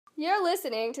You're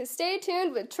listening to Stay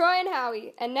Tuned with Troy and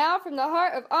Howie. And now from the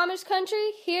heart of Amish country,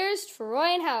 here's Troy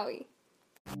and Howie.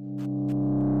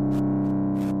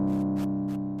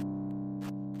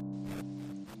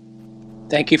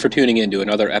 Thank you for tuning in to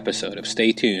another episode of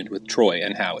Stay Tuned with Troy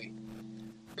and Howie.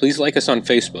 Please like us on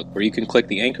Facebook, where you can click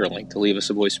the anchor link to leave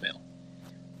us a voicemail.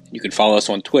 You can follow us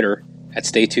on Twitter at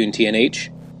StayTunedTNH.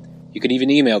 You can even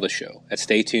email the show at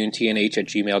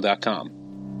StayTunedTNH@gmail.com.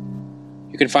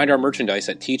 You can find our merchandise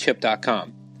at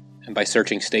tchip.com and by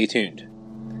searching Stay Tuned.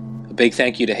 A big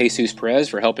thank you to Jesus Perez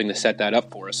for helping to set that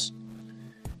up for us.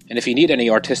 And if you need any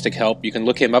artistic help, you can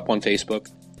look him up on Facebook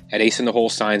at Ace in the Hole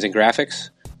Signs and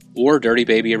Graphics or Dirty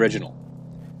Baby Original.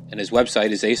 And his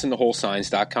website is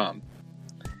aceintheholesigns.com.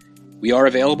 We are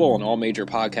available on all major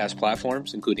podcast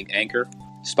platforms, including Anchor,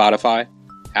 Spotify,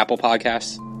 Apple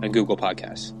Podcasts, and Google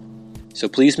Podcasts. So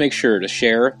please make sure to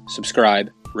share, subscribe,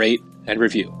 rate, and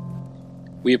review.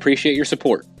 We appreciate your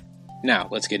support. Now,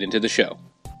 let's get into the show.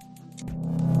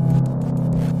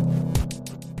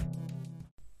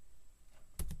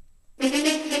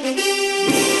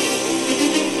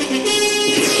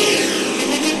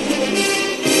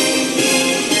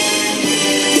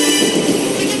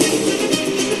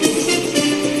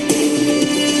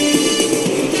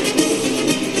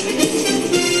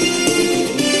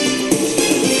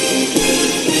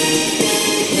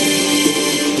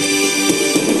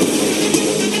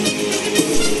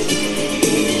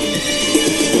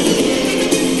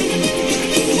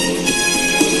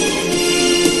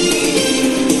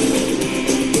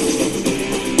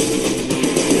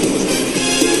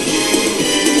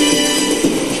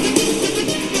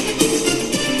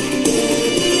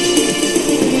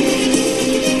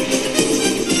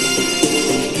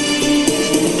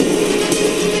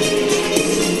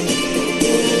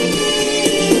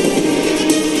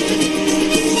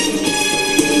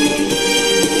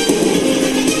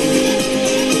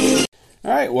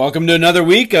 Welcome to another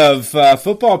week of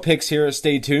football picks here at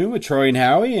Stay Tuned with Troy and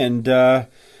Howie. And,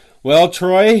 well,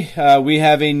 Troy, we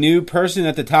have a new person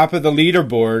at the top of the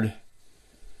leaderboard.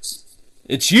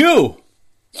 It's you!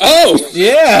 Oh!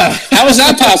 Yeah! How is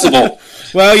that possible?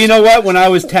 Well, you know what? When I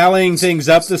was tallying things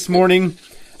up this morning,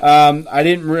 I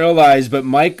didn't realize, but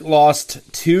Mike lost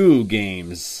 2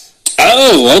 games.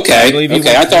 Oh, okay. I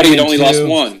thought he'd only 2. lost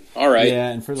 1. All right. Yeah,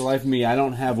 and for the life of me, I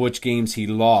don't have which games he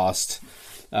lost.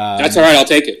 That's all right. I'll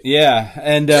take it. Yeah,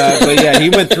 and but yeah, he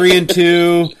went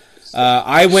 3-2.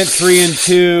 I went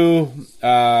 3-2,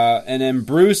 and then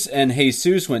Bruce and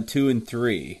Jesus went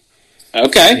 2-3.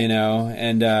 Okay. You know,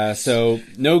 and so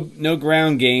no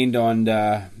ground gained on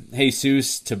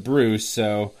Jesus to Bruce.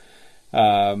 So,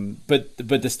 but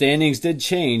the standings did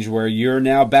change, where you're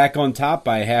now back on top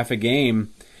by half a game.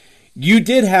 You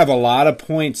did have a lot of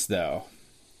points, though.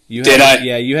 Did I?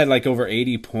 Yeah, you had like over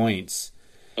 80 points.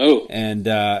 Oh. And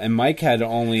Mike had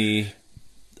I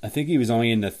think he was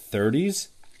only in the 30s.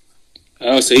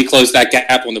 Oh, so he closed that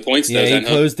gap on the points, yeah, he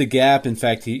closed the gap. In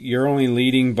fact, you're only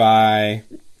leading by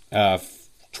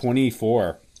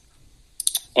 24.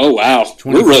 Oh, wow.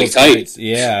 We're really tight. Points.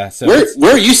 Yeah. So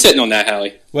where are you sitting on that,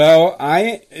 Howie? Well,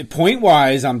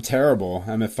 point-wise, I'm terrible.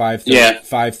 I'm at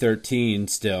 513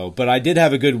 still. But I did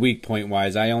have a good week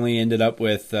point-wise. I only ended up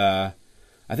with, I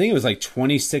think it was like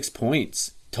 26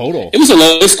 points. Total. It was a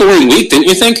low-scoring week, didn't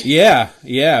you think?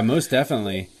 Yeah, most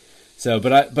definitely. So,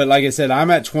 but like I said, I'm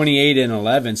at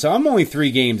 28-11, so I'm only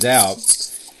 3 games out.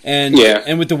 And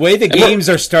with the way the games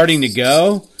are starting to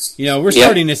go, you know, we're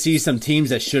starting to see some teams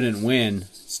that shouldn't win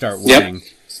start winning. Yep.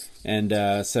 And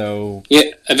so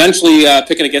eventually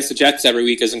picking against the Jets every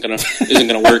week isn't gonna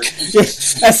work.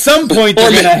 At some point,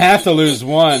 they're gonna have to lose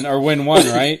one or win one,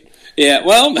 right? Yeah.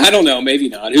 Well, I don't know. Maybe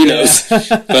not. Who knows?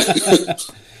 But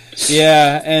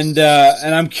yeah, and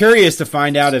I'm curious to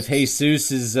find out if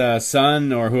Jesus'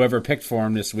 son or whoever picked for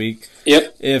him this week,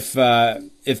 if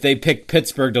they picked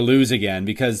Pittsburgh to lose again,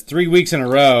 because 3 weeks in a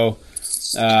row,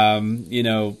 you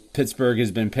know, Pittsburgh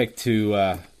has been picked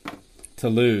to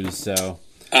lose. So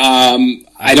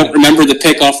I don't remember the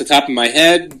pick off the top of my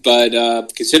head, but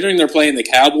considering they're playing the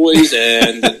Cowboys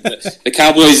and the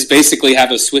Cowboys basically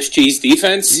have a Swiss cheese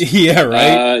defense, yeah,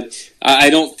 right.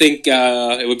 I don't think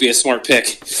it would be a smart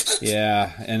pick.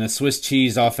 Yeah, and a Swiss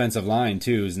cheese offensive line,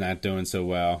 too, is not doing so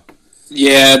well.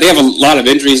 Yeah, they have a lot of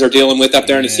injuries they're dealing with up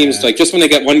there, and it seems like just when they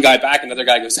get one guy back, another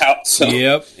guy goes out. So.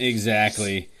 Yep,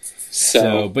 exactly.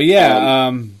 So but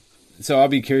yeah, so I'll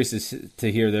be curious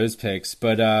to hear those picks.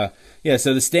 But, yeah,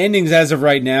 so the standings as of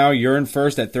right now, you're in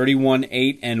first at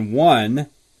 31-8-1.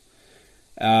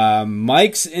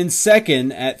 Mike's in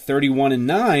second at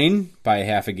 31-9 by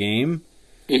half a game.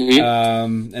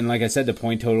 And like I said, the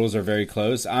point totals are very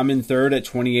close. I'm in third at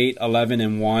 28, 11,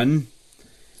 and 1.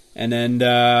 And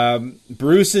then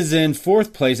Bruce is in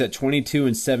fourth place at 22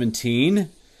 and 17.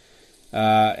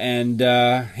 And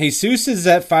Jesus is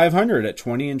at 500 at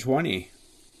 20 and 20.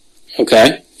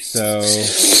 Okay. So,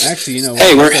 actually,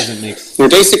 hey, we're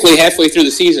basically halfway through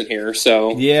the season here,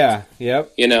 so... Yeah,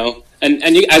 yep. And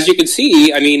as you can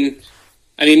see, I mean,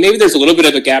 maybe there's a little bit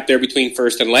of a gap there between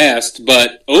first and last,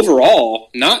 but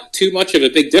overall, not too much of a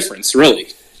big difference, really.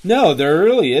 No, there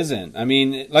really isn't. I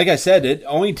mean, like I said, it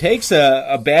only takes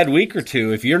a bad week or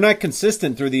two. If you're not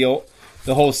consistent through the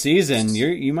whole season,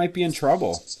 you might be in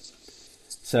trouble.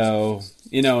 So,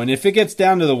 and if it gets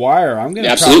down to the wire, I'm going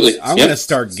to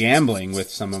start gambling with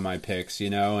some of my picks,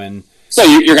 and so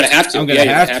you're going to have to. I'm going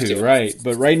to have to, right?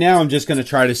 But right now, I'm just going to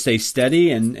try to stay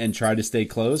steady and try to stay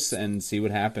close and see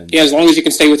what happens. Yeah, as long as you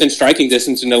can stay within striking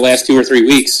distance in the last 2 or 3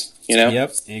 weeks,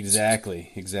 Yep,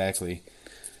 exactly.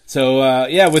 So,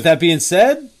 with that being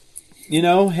said, hey,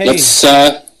 let's. Do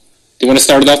you want to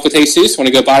start it off with Jesus? Want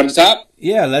to go bottom to top?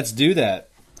 Yeah, let's do that.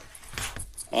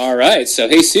 All right, so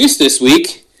Jesus this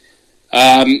week.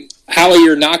 Howie,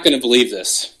 you're not going to believe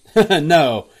this.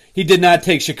 No, he did not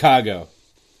take Chicago.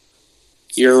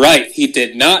 You're right. He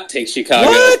did not take Chicago.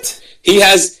 What? He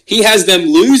has them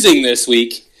losing this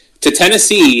week to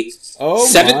Tennessee,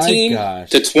 17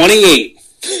 to 28.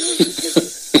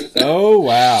 Oh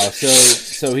wow!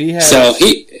 So he has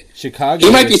Chicago.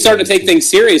 He might be starting to take things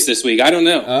serious this week. I don't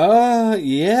know.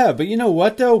 Yeah, but you know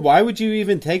what though? Why would you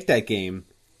even take that game?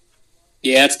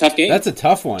 Yeah, it's a tough game. That's a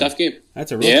tough one. Tough game.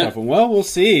 That's a real tough one. Well, we'll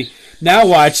see. Now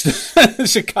watch.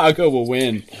 Chicago will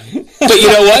win. But you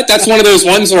know what? That's one of those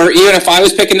ones where even if I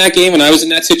was picking that game and I was in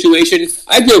that situation,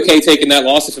 I'd be okay taking that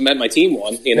loss if it meant my team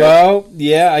won. Well,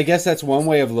 yeah, I guess that's one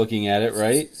way of looking at it,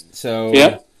 right? So,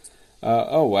 yeah.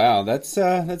 Oh wow, that's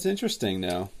interesting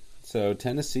though. So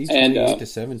Tennessee 28 to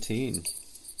 17.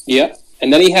 Yep.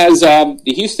 And then he has the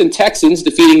Houston Texans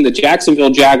defeating the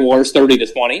Jacksonville Jaguars 30 to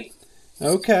 20.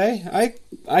 Okay,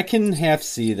 I can half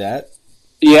see that.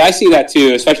 Yeah, I see that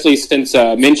too, especially since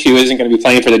Minshew isn't going to be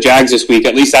playing for the Jags this week.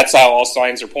 At least that's how all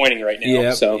signs are pointing right now.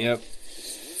 Yep, so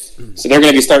they're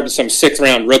going to be starting some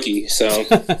 6th-round rookie. So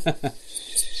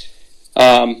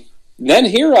then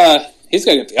here, he's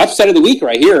got the upset of the week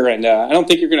right here, and I don't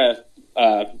think you're going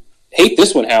to hate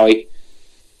this one, Howie.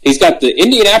 He's got the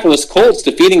Indianapolis Colts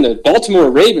defeating the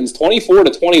Baltimore Ravens 24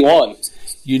 to 21.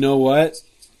 You know what?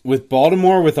 With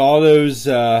Baltimore, with all those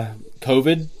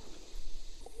COVID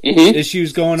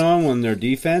issues going on on their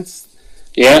defense,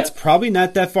 it's probably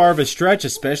not that far of a stretch,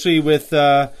 especially with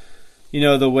the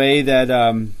way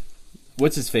that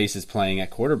what's his face is playing at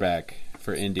quarterback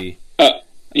for Indy.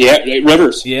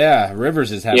 Rivers. Yeah,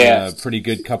 Rivers is having a pretty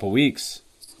good couple weeks.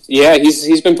 Yeah,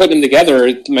 he's been putting them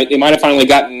together. They might have finally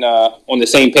gotten on the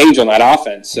same page on that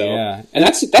offense. So, and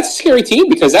that's a scary team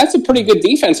because that's a pretty good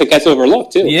defense that gets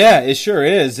overlooked too. Yeah, it sure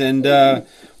is. And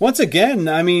once again,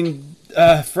 I mean,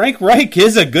 Frank Reich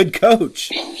is a good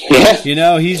coach.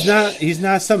 Yeah, he's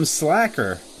not some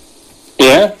slacker.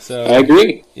 Yeah, so I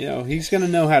agree. He's going to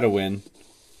know how to win.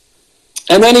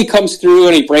 And then he comes through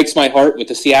and he breaks my heart with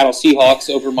the Seattle Seahawks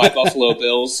over my Buffalo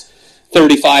Bills.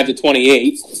 35 to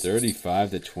 28.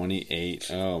 35 to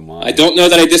 28. Oh my! I don't know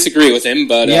that I disagree with him,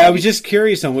 but I was just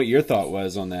curious on what your thought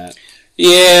was on that.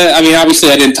 Yeah, I mean, obviously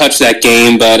I didn't touch that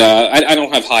game, but I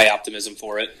don't have high optimism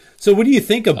for it. So, what do you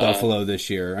think of Buffalo this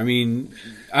year? I mean,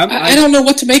 I don't know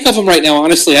what to make of them right now.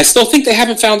 Honestly, I still think they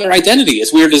haven't found their identity.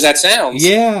 As weird as that sounds.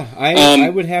 Yeah, I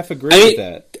would half agree with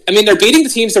that. I mean, they're beating the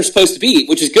teams they're supposed to beat,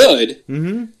 which is good.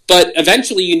 Mm-hmm. But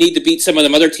eventually, you need to beat some of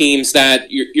them other teams that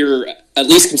you're at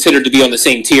least considered to be on the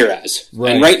same tier as.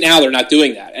 Right. And right now, they're not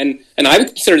doing that. And I would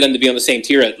consider them to be on the same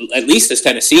tier at least as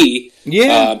Tennessee.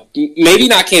 Yeah. Maybe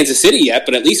not Kansas City yet,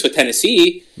 but at least with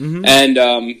Tennessee. Mm-hmm. And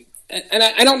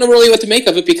I don't know really what to make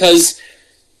of it because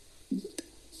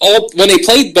when they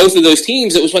played both of those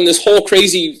teams, it was when this whole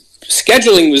crazy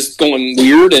scheduling was going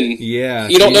weird, and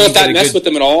you don't know if that messed with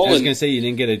them at all. I was going to say you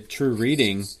didn't get a true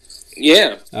reading.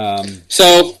 Yeah.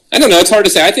 So I don't know. It's hard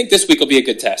to say. I think this week will be a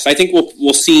good test. I think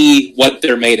we'll see what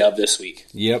they're made of this week.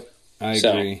 Yep, I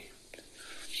agree.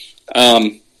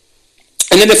 And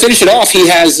then to finish it off, he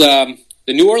has the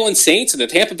New Orleans Saints and the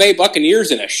Tampa Bay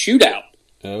Buccaneers in a shootout.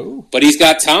 Oh. But he's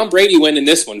got Tom Brady winning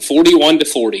this one, 41 to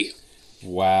 40.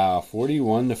 Wow,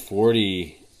 41 to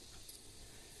 40.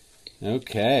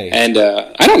 Okay. And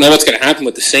I don't know what's going to happen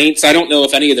with the Saints. I don't know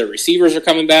if any of their receivers are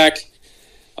coming back.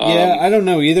 Yeah, I don't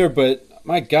know either, but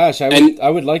my gosh, I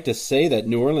would like to say that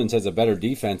New Orleans has a better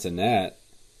defense than that.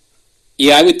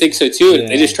 Yeah, I would think so too. Yeah.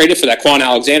 They just traded for that Quan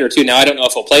Alexander too. Now I don't know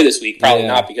if he'll play this week. Probably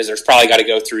not, because there's probably got to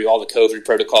go through all the COVID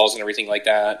protocols and everything like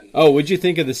that. Oh, what'd you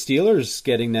think of the Steelers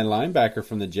getting that linebacker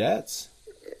from the Jets?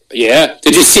 Yeah,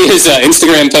 did you see his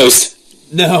Instagram post?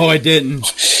 No, I didn't.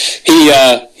 He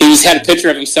had a picture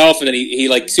of himself, and then he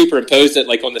like superimposed it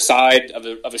like on the side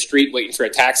of a street waiting for a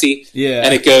taxi. Yeah,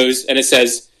 and it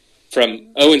says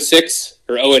from 0-6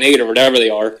 or 0-8 or whatever they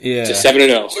are to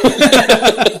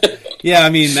 7-0. Yeah,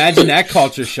 I mean, imagine that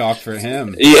culture shock for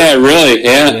him. Yeah, really.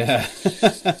 Yeah.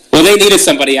 Well, they needed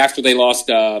somebody after they lost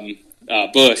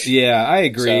Bush. Yeah, I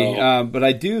agree. So, but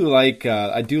I do like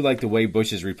the way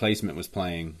Bush's replacement was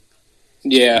playing.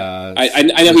 Yeah, I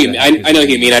know who you mean. I know who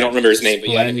you mean. I don't remember his name, but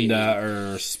yeah,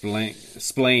 or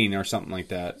Splain or something like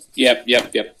that. Yep. Yeah,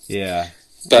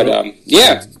 but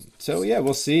yeah. So yeah,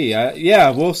 we'll see.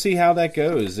 We'll see how that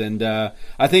goes, and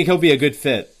I think he'll be a good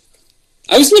fit.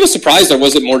 I was a little surprised there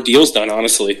wasn't more deals done,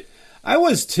 honestly. I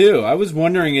was too. I was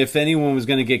wondering if anyone was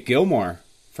going to get Gilmore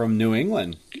from New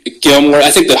England. Gilmore,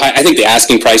 I think the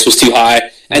asking price was too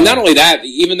high, and not only that,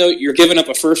 even though you're giving up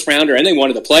a first rounder and they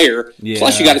wanted a player,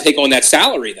 plus you got to take on that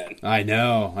salary. Then I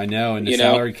know, and the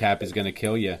salary cap is going to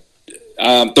kill you.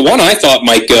 The one I thought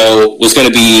might go was going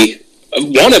to be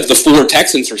one of the 4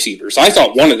 Texans receivers. I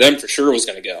thought one of them for sure was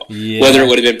going to go, whether it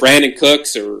would have been Brandon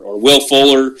Cooks or Will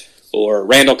Fuller or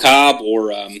Randall Cobb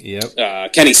or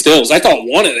Kenny Stills. I thought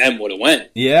one of them would have went.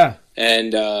 Yeah,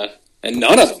 and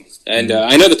none of them. And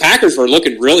I know the Packers were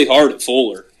looking really hard at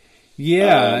Fuller.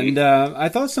 Yeah, and I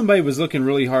thought somebody was looking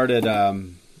really hard at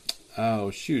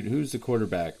who's the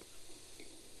quarterback?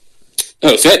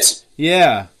 Oh, Fitz.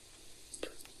 Yeah.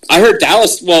 I heard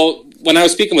Dallas. Well, when I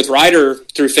was speaking with Ryder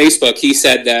through Facebook, he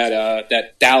said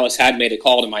that Dallas had made a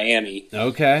call to Miami.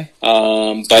 Okay.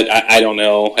 But I don't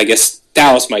know. I guess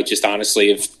Dallas might just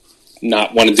honestly have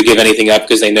not wanted to give anything up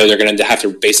because they know they're going to have to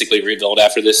basically rebuild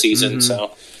after this season. Mm-hmm.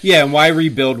 So yeah, and why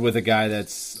rebuild with a guy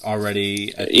that's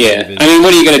already at the I mean,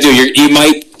 what are you going to do? You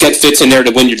might get Fitz in there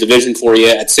to win your division for you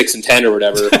at 6-10 or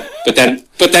whatever. but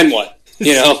then what?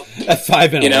 You know, at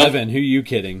 5-11, who are you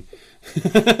kidding?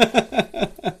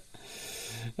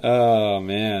 Oh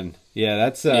man, yeah,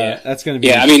 that's going to be.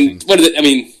 Yeah, I mean,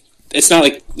 it's not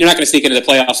like you're not going to sneak into the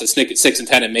playoffs at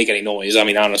 6-10 and make any noise. I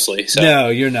mean, honestly. So. No,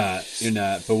 you're not.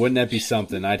 But wouldn't that be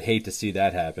something? I'd hate to see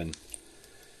that happen.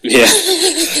 Yeah.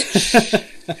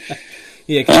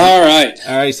 Yeah. All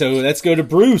right. So let's go to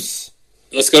Bruce.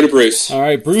 Let's go to Bruce. All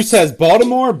right. Bruce has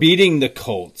Baltimore beating the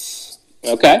Colts.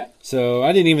 Okay. So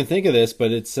I didn't even think of this,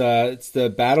 but it's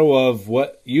the battle of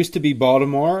what used to be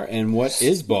Baltimore and what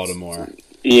is Baltimore.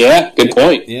 Yeah, good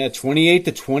point. Yeah,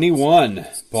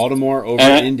 28-21, Baltimore over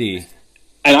Indy.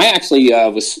 And I actually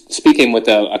was speaking with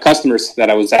a customer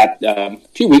that I was at a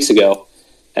few weeks ago,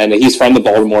 and he's from the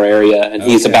Baltimore area, and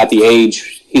he's about the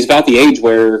age. He's about the age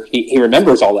where he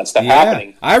remembers all that stuff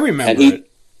happening. I remember it.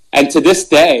 And to this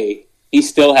day, he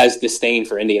still has disdain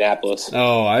for Indianapolis.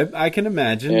 Oh, I can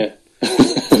imagine. Yeah.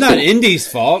 It's not Indy's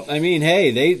fault. I mean, hey,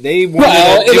 they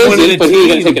wanted, but he's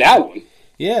going to take it out.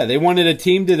 Yeah, they wanted a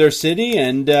team to their city,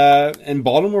 and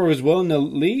Baltimore was willing to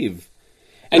leave.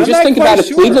 And just think about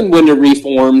if Cleveland wouldn't have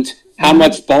reformed, how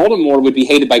much Baltimore would be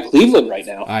hated by Cleveland right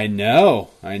now. I know.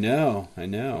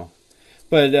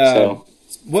 But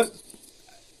what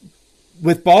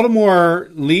with Baltimore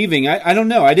leaving, I don't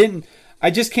know. I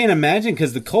just can't imagine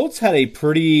because the Colts had a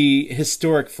pretty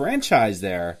historic franchise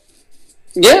there.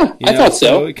 Yeah, I thought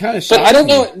so. It kind of but I don't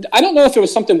know if there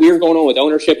was something weird going on with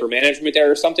ownership or management there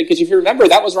or something. Because if you remember,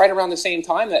 that was right around the same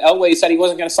time that Elway said he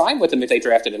wasn't going to sign with them if they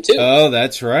drafted him too. Oh,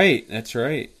 that's right.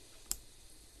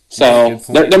 So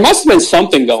there must have been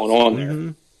something going on there.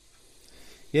 Mm-hmm.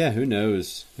 Yeah, who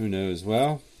knows?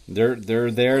 Well, they're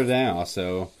there now.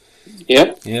 So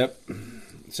yep.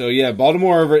 So yeah,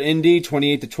 Baltimore over Indy,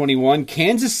 28-21.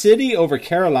 Kansas City over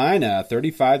Carolina,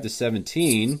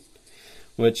 35-17.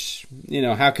 Which,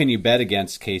 how can you bet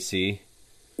against KC?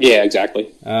 Yeah,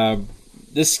 exactly.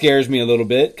 This scares me a little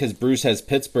bit because Bruce has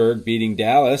Pittsburgh beating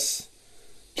Dallas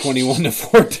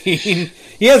 21-14.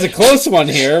 He has a close one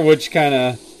here, which kind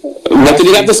of... What did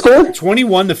he have to score?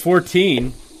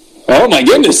 21-14. Oh, my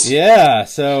goodness. Yeah,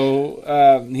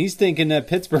 so he's thinking that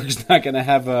Pittsburgh's not going to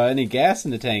have any gas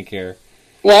in the tank here.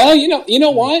 Well, you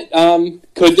know what?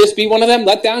 Could this be one of them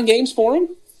letdown games for him?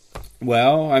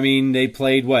 Well, I mean, they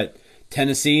played,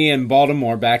 Tennessee and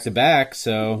Baltimore back to back,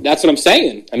 so that's what I'm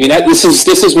saying. I mean, this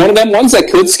is one of them ones that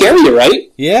could scare you, right?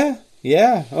 Yeah.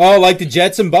 Oh, like the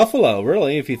Jets and Buffalo,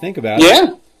 really, if you think about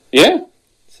it. Yeah.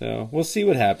 So we'll see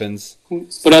what happens.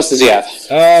 What else does he have?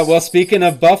 Well, speaking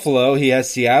of Buffalo, he has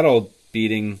Seattle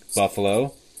beating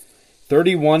Buffalo,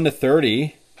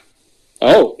 31-30.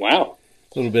 Oh, wow.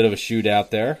 A little bit of a shootout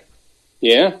there.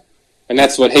 Yeah. And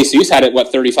that's what Jesus had it,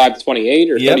 35-28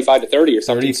 or 35-30 or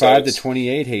something.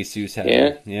 35-28 Jesus had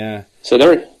it. Yeah. So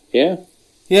yeah.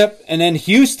 Yep. And then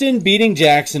Houston beating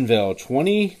Jacksonville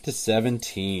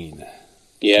 20-17.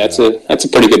 Yeah, that's a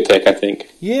pretty good pick, I think.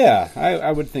 Yeah,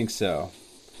 I would think so.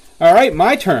 All right,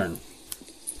 my turn.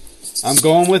 I'm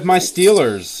going with my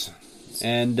Steelers.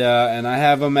 And I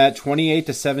have them at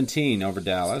 28-17 over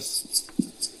Dallas.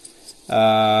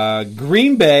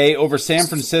 Green Bay over San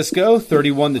Francisco,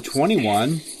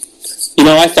 31-21.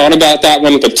 I thought about that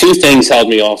one, but two things held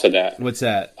me off of that. What's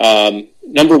that?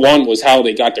 Number one was how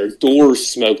they got their doors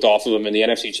smoked off of them in the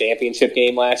NFC Championship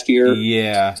game last year.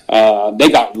 Yeah. They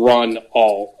got run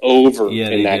all over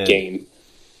in that game.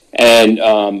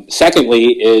 And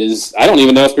secondly is I don't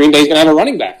even know if Green Bay's going to have a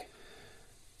running back.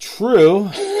 True.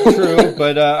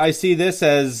 But I see this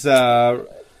as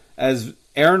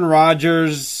Aaron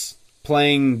Rodgers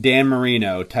playing Dan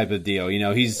Marino type of deal.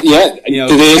 He's do they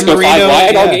just go 5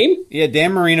 wide all game? Yeah,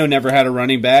 Dan Marino never had a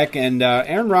running back, and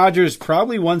Aaron Rodgers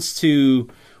probably wants to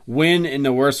win in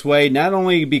the worst way, not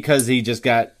only because he just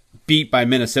got beat by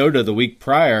Minnesota the week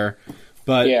prior,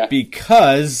 but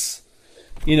because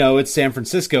it's San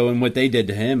Francisco and what they did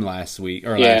to him last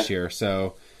year.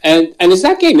 So and is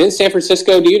that game in San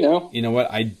Francisco? Do you know? You know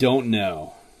what? I don't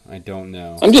know. I'm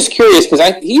just curious because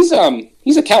he's a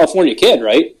California kid,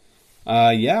 right?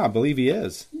 Yeah, I believe he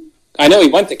is. I know he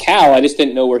went to Cal. I just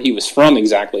didn't know where he was from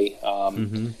exactly. Let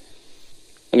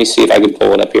me see if I can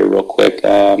pull it up here real quick.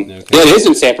 Yeah, it is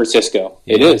in San Francisco.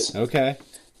 Yeah. It is. Okay.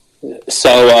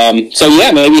 So yeah,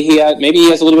 maybe he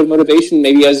has a little bit of motivation.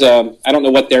 Maybe he has I don't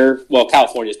know what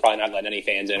California's probably not letting any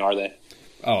fans in, are they?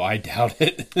 Oh, I doubt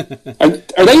it.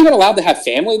 Are they even allowed to have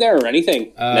family there or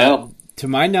anything? No. To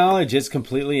my knowledge, it's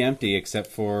completely empty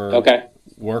except for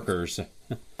workers.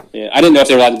 Yeah, I didn't know if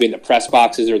they were allowed to be in the press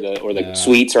boxes or the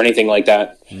suites or anything like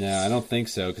that. No, I don't think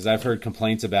so because I've heard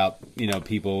complaints about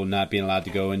people not being allowed to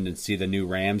go in and see the new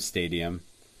Rams stadium.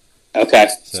 Okay.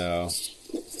 So,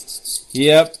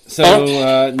 yep.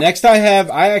 So next, I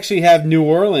actually have New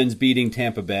Orleans beating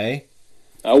Tampa Bay.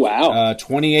 Oh wow.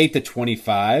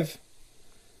 28-25.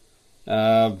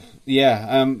 Well,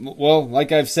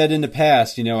 like I've said in the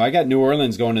past, I got New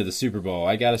Orleans going to the Super Bowl.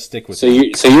 I got to stick with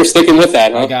it. So you're sticking with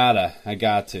that, huh? I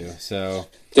got to. So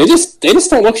they just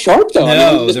don't look sharp though.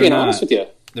 No, just being honest with you.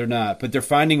 They're not, but they're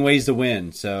finding ways to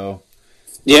win. So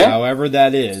however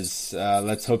that is,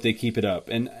 let's hope they keep it up.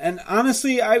 And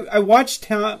honestly, I watched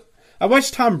Tom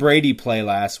Brady play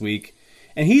last week,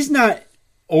 and he's not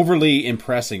overly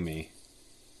impressing me.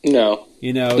 No.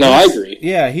 No, I agree.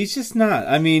 Yeah, he's just not.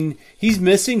 I mean, he's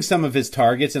missing some of his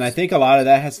targets, and I think a lot of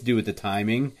that has to do with the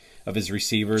timing of his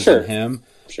receivers and him.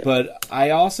 Sure. But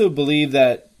I also believe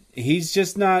that he's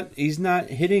just not. He's not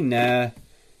hitting.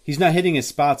 He's not hitting his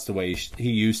spots the way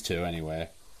he used to. Anyway.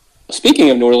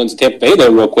 Speaking of New Orleans and Tampa Bay,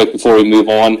 though, real quick before we move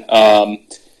on,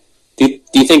 do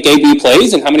you think AB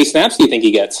plays, and how many snaps do you think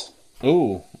he gets?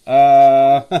 Ooh,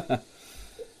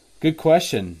 good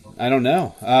question. I don't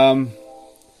know.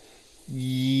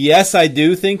 Yes, I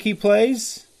do think he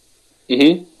plays.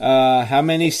 Mm-hmm. How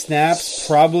many snaps?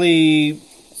 Probably,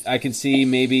 I can see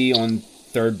maybe on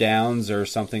third downs or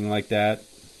something like that.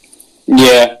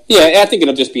 Yeah, I think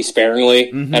it'll just be sparingly,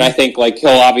 and I think he'll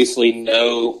obviously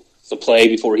know the play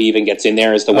before he even gets in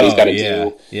there as to what he's got to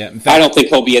do. Yeah, in fact, I don't think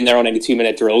he'll be in there on any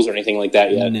 2-minute drills or anything like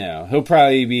that yet. No, he'll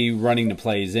probably be running the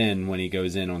plays in when he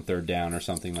goes in on third down or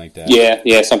something like that.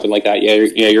 Yeah, something like that. Yeah,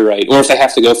 you're right. Or if they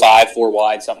have to go 5-4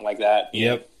 wide, something like that.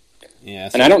 Yep. Yeah.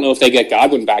 And I don't know if they get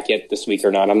Godwin back yet this week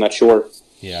or not. I'm not sure.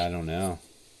 Yeah, I don't know.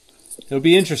 It'll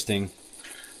be interesting.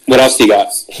 What else do you got?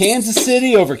 Kansas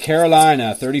City over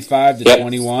Carolina,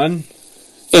 35-21.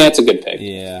 Yeah, that's a good pick.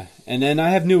 Yeah. And then I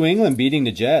have New England beating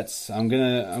the Jets. I'm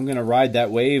gonna ride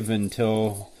that wave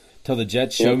until the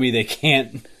Jets show me they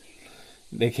can't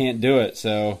do it.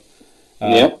 So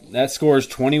that score is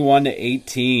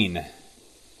 21-18.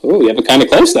 Oh, you have it kind of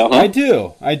close though, huh? I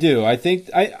do. I think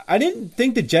I didn't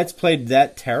think the Jets played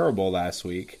that terrible last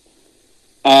week.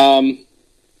 I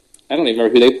don't even remember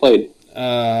who they played.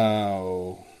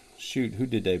 Oh. Shoot, who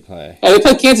did they play? Oh, they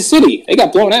played Kansas City. They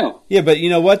got blown out. Yeah, but you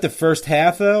know what? The first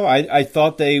half, though, I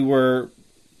thought they were...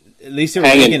 At least they were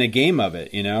making a game of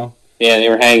it, Yeah, they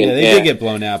were hanging. Yeah, they did get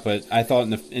blown out, but I thought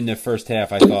in the first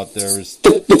half, I thought there was...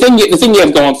 The thing you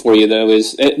have going for you, though,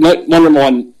 is... number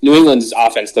one, New England's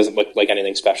offense doesn't look like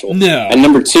anything special. No. And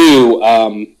number two,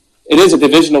 it is a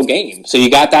divisional game, so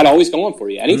you got that always going for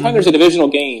you. Anytime there's a divisional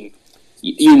game,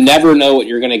 you never know what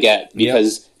you're going to get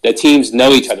because... The teams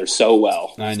know each other so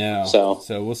well. I know.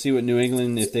 So we'll see what New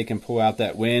England, if they can pull out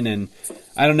that win. And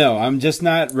I don't know. I'm just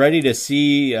not ready to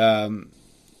see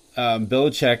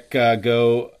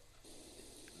Belichick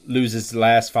loses the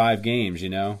last 5 games,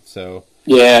 so.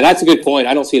 Yeah, that's a good point.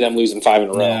 I don't see them losing 5 in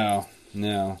a row.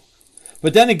 No.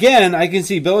 But then again, I can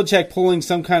see Belichick pulling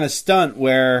some kind of stunt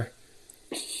where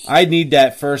I need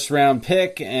that first-round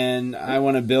pick and I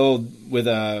want to build with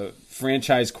a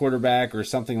franchise quarterback or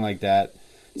something like that.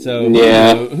 So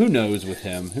who knows with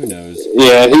him? Who knows?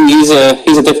 Yeah,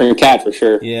 he's a different cat for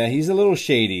sure. Yeah, he's a little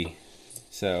shady.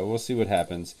 So we'll see what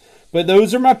happens. But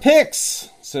those are my picks.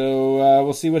 So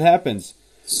we'll see what happens.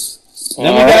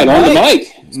 Then we got on to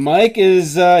Mike. Mike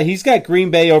is he's got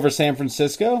Green Bay over San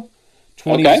Francisco,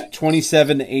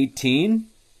 27-18.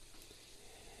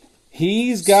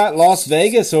 He's got Las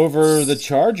Vegas over the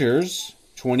Chargers,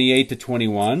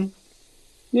 28-21.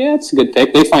 Yeah, it's a good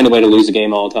pick. They find a way to lose a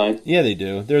game all the time. Yeah, they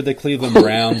do. They're the Cleveland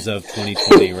Browns of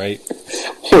 2020, right?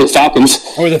 Or the Falcons.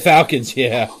 Or the Falcons,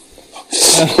 yeah.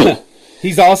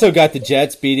 He's also got the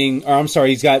Jets beating, or I'm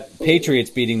sorry, he's got Patriots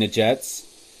beating the Jets,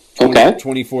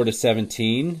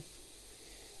 24-17.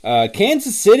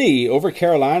 Kansas City over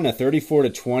Carolina,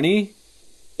 34-20.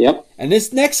 Yep. And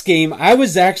this next game, I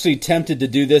was actually tempted to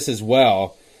do this as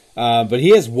well, but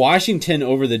he has Washington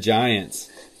over the Giants.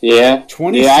 Yeah.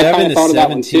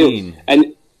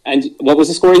 27-17. And what was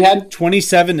the score he had?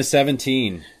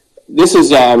 27-17. This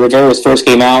is Rivera's first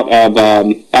game out of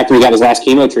after he got his last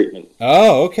chemo treatment.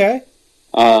 Oh, okay.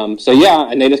 So yeah,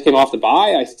 and they just came off the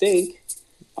bye, I think.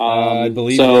 I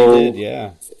believe they did.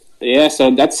 Yeah. Yeah. So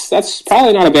that's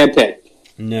probably not a bad pick.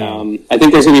 No. I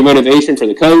think there's going to be motivation for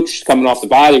the coach coming off the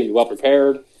bye. They're going to be well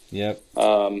prepared. Yep.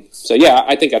 So yeah,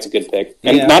 I think that's a good pick.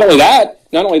 And yeah. not only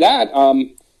that.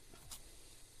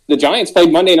 The Giants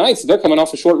played Monday night, so they're coming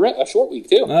off a short week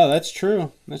too. Oh, that's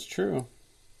true.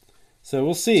 So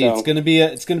we'll see. It's going to be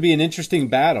an interesting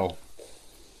battle.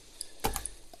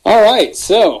 All right,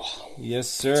 so yes,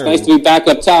 sir. It's nice to be back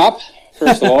up top.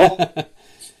 First of all,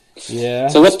 yeah.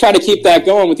 So let's try to keep that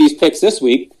going with these picks this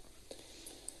week.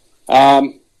 So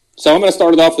I'm going to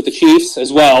start it off with the Chiefs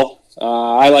as well.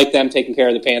 I like them taking care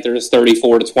of the Panthers,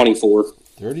 34-24.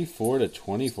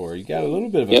 34-24. You got a little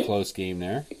bit of a close game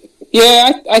there.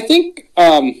 Yeah, I think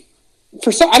I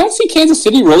don't see Kansas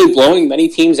City really blowing many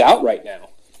teams out right now.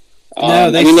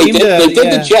 No, they did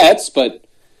the Jets, but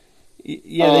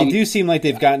yeah, they do seem like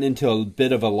they've gotten into a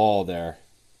bit of a lull there.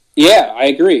 Yeah, I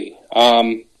agree.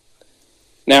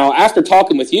 Now, after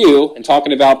talking with you and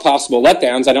talking about possible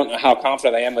letdowns, I don't know how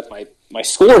confident I am with my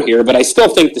score here, but I still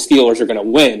think the Steelers are going to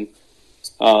win.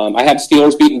 I have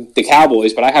Steelers beating the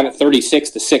Cowboys, but I have it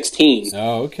 36-16.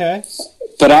 Oh, okay.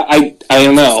 But I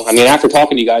don't know. I mean, after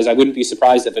talking to you guys, I wouldn't be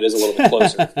surprised if it is a little bit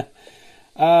closer.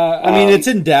 I mean, it's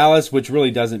in Dallas, which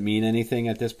really doesn't mean anything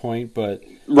at this point. But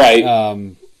right.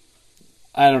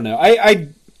 I don't know.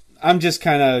 I'm just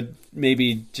kind of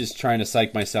maybe just trying to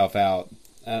psych myself out.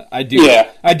 I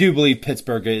do believe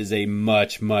Pittsburgh is a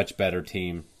much, much better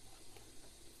team.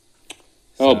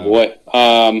 Oh, boy.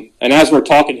 And as we're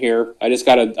talking here, I just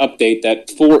got an update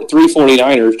that 3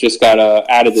 49ers just got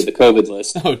added to the COVID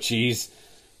list. Oh, jeez.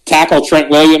 Tackle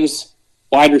Trent Williams,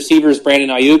 wide receivers Brandon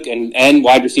Ayuk, and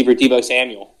wide receiver Deebo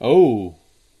Samuel. Oh.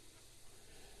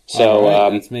 So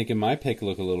that's making my pick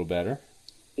look a little better.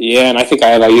 Yeah, and I think I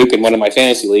have Ayuk in one of my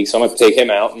fantasy leagues, so I'm going to take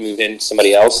him out and move in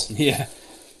somebody else. Yeah.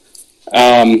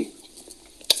 Then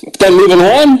moving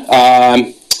on,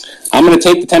 I'm going to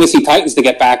take the Tennessee Titans to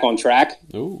get back on track.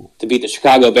 Ooh. To beat the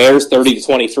Chicago Bears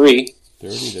 30-23.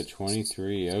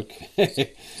 30-23,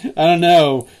 okay. I don't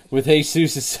know. With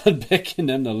Jesus' son picking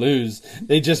them to lose,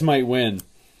 they just might win.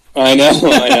 I know.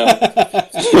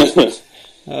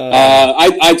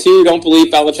 I too don't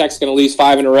believe Belichick's going to lose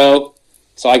 5 in a row.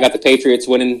 So I got the Patriots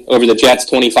winning over the Jets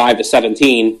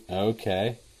 25-17.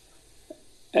 Okay.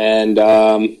 And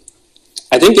I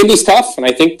think Indy's tough, and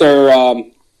I think they're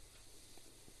going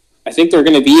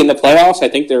to be in the playoffs. I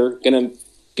think they're going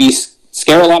to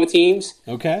scare a lot of teams.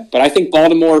 Okay. But I think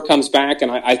Baltimore comes back,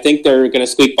 and I think they're going to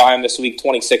squeak by them this week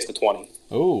 26-20.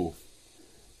 Oh.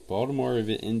 Baltimore of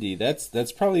Indy.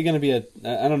 That's probably going to be I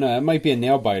don't know, it might be a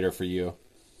nail biter for you.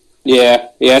 Yeah,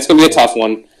 it's going to be a tough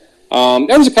one.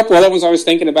 There was a couple other ones I was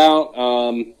thinking about.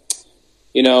 I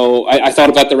thought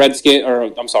about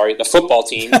the football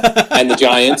team and the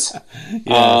Giants.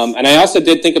 Yes. And I also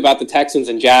did think about the Texans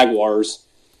and Jaguars.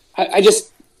 I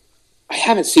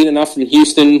haven't seen enough from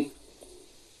Houston.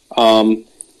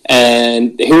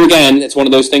 And here again, it's one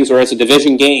of those things where it's a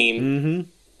division game. Mm-hmm.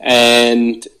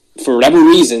 And for whatever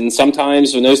reason,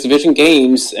 sometimes in those division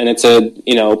games, and it's a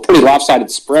pretty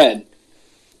lopsided spread,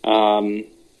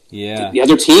 the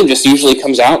other team just usually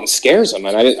comes out and scares them,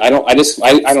 and I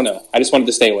don't know. I just wanted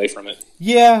to stay away from it.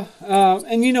 Yeah,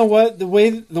 and you know what? The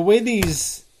way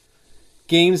these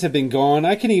games have been going,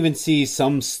 I can even see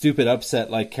some stupid upset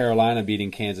like Carolina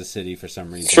beating Kansas City for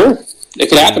some reason. Sure. It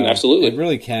could happen, absolutely. It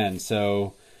really can.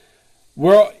 So,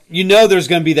 there's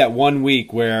going to be that 1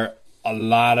 week where a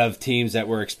lot of teams that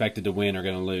were expected to win are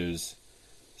going to lose.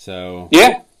 So,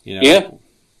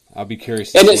 I'll be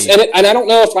curious to see. And I don't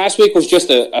know if last week was just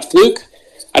a fluke.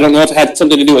 I don't know if it had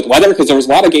something to do with weather, because there was a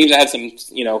lot of games that had some,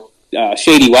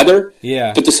 shady weather.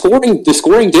 Yeah. But the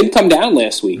scoring did come down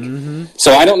last week. Mm-hmm.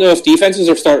 So I don't know if defenses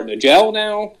are starting to gel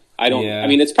now. I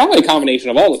mean, it's probably a combination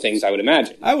of all the things, I would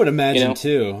imagine. I would imagine,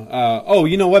 too.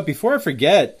 You know what? Before I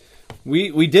forget,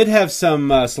 we did have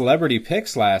some celebrity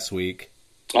picks last week.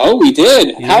 Oh, we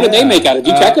did? Yeah. How did they make out? Did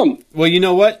you check them? Well, you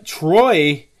know what?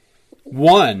 Troy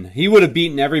won. He would have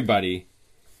beaten everybody.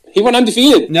 He went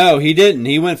undefeated. No, he didn't.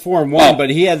 He went 4-1, but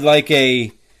he had like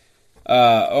a,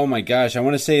 oh my gosh, I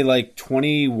want to say like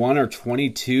 21 or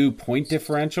 22 point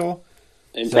differential.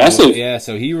 Impressive.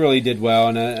 So he really did well,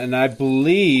 and I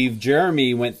believe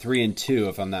Jeremy went 3-2,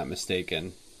 if I'm not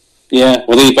mistaken. Yeah,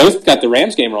 well, they both got the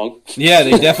Rams game wrong. Yeah,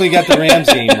 they definitely got the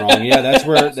Rams game wrong. Yeah,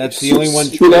 that's the only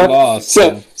one Troy lost.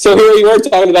 So here we were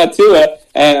talking about Tua.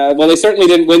 Well, they certainly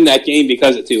didn't win that game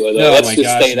because of Tua. No, Let's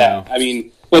just say that. I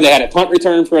mean, they had a punt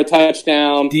return for a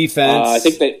touchdown. Defense. I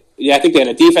think they had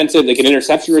a defensive, like an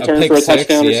interception return for a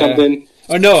touchdown or something.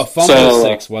 Oh no, a fumble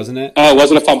 6, wasn't it? Oh, it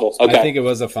wasn't a fumble. Okay, I think it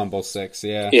was a fumble 6.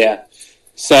 Yeah. Yeah.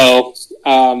 So,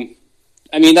 I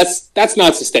mean, that's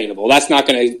not sustainable. That's not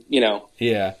going to,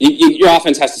 Yeah. Your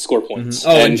offense has to score points.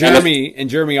 Mm-hmm. And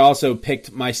Jeremy also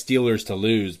picked my Steelers to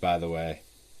lose, by the way.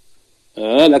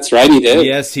 That's right, he did.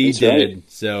 Yes, he did. Right.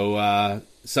 So,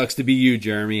 sucks to be you,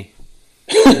 Jeremy.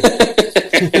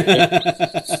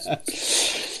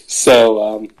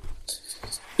 So,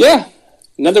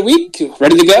 another week,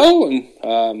 ready to go. And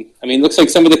I mean, looks like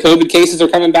some of the COVID cases are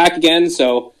coming back again.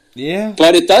 So, yeah.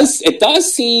 But it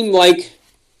does seem like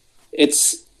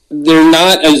they're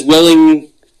not as willing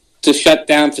to shut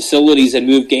down facilities and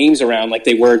move games around like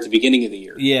they were at the beginning of the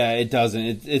year. Yeah, it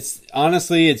doesn't. It's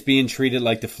honestly, it's being treated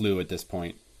like the flu at this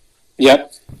point.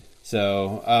 Yep.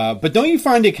 So, but don't you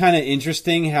find it kind of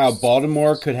interesting how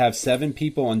Baltimore could have 7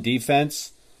 people on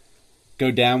defense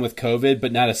go down with COVID,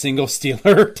 but not a single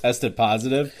Steeler tested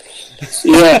positive?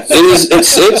 Yeah, it is.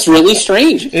 It's really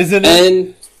strange, isn't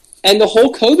it? And the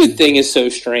whole COVID thing is so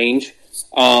strange.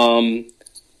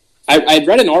 I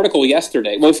read an article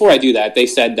yesterday. Well, before I do that, they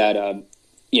said that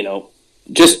you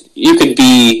could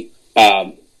be.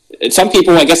 Some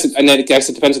people, I guess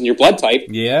it depends on your blood type.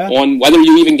 Yeah. On whether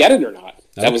you even get it or not.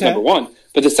 That was number one.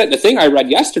 But the thing I read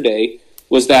yesterday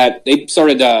was that they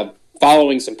started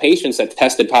following some patients that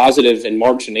tested positive in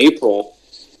March and April,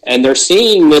 and they're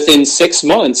seeing within 6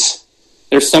 months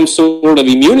there's some sort of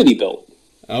immunity built.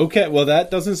 Okay, well that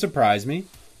doesn't surprise me.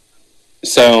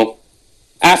 So,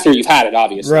 after you've had it,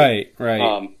 obviously. Right.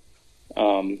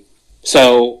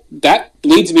 So that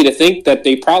leads me to think that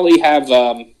they probably have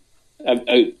a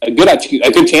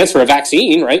good chance for a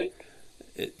vaccine, right?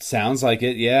 It sounds like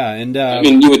it, yeah. And I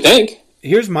mean, you would think.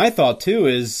 Here's my thought too: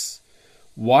 is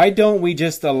why don't we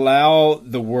just allow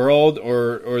the world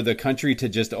or the country to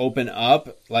just open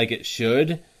up like it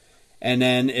should? And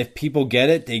then if people get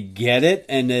it, they get it.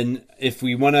 And then if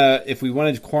we want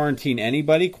to quarantine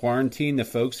anybody, quarantine the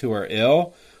folks who are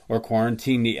ill, or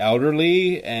quarantine the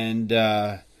elderly, and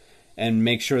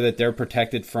make sure that they're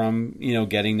protected from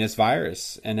getting this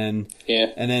virus. And then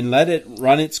let it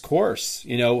run its course.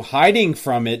 Hiding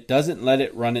from it doesn't let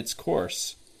it run its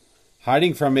course.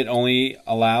 Hiding from it only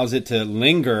allows it to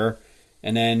linger.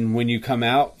 And then when you come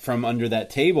out from under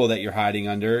that table that you're hiding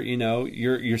under,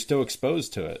 you're still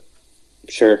exposed to it.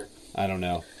 Sure. I don't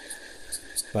know.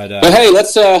 But hey,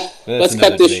 let's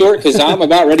cut this short because I'm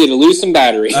about ready to lose some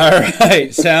battery. All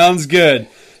right. Sounds good.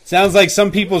 Sounds like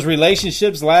some people's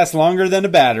relationships last longer than a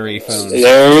battery phone.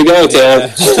 There we go,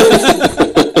 Taylor.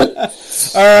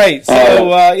 All right.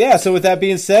 So, so with that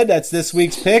being said, that's this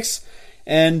week's picks.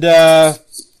 And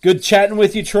good chatting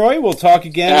with you, Troy. We'll talk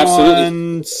again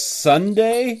on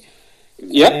Sunday.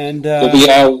 Yep. And we'll be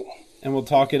out. And we'll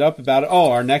talk it up about it. Oh,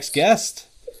 our next guest,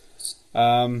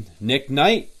 Nick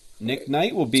Knight. Nick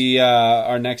Knight will be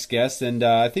our next guest, and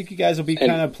I think you guys will be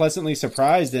kind of pleasantly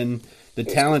surprised in the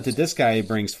talent that this guy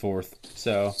brings forth.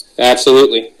 So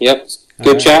absolutely, yep.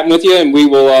 Good chatting with you, and we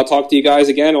will talk to you guys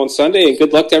again on Sunday. And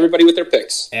good luck to everybody with their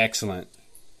picks. Excellent.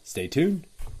 Stay tuned.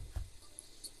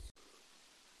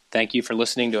 Thank you for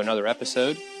listening to another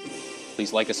episode.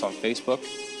 Please like us on Facebook,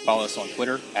 follow us on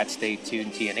Twitter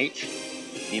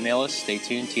 @StayTunedTNH, email us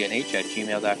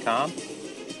staytunedtnh@gmail.com.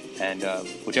 And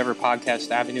whichever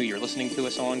podcast avenue you're listening to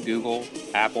us on, Google,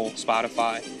 Apple,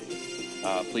 Spotify,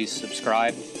 please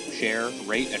subscribe, share,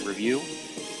 rate, and review.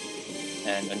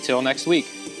 And until next week,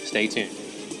 stay tuned.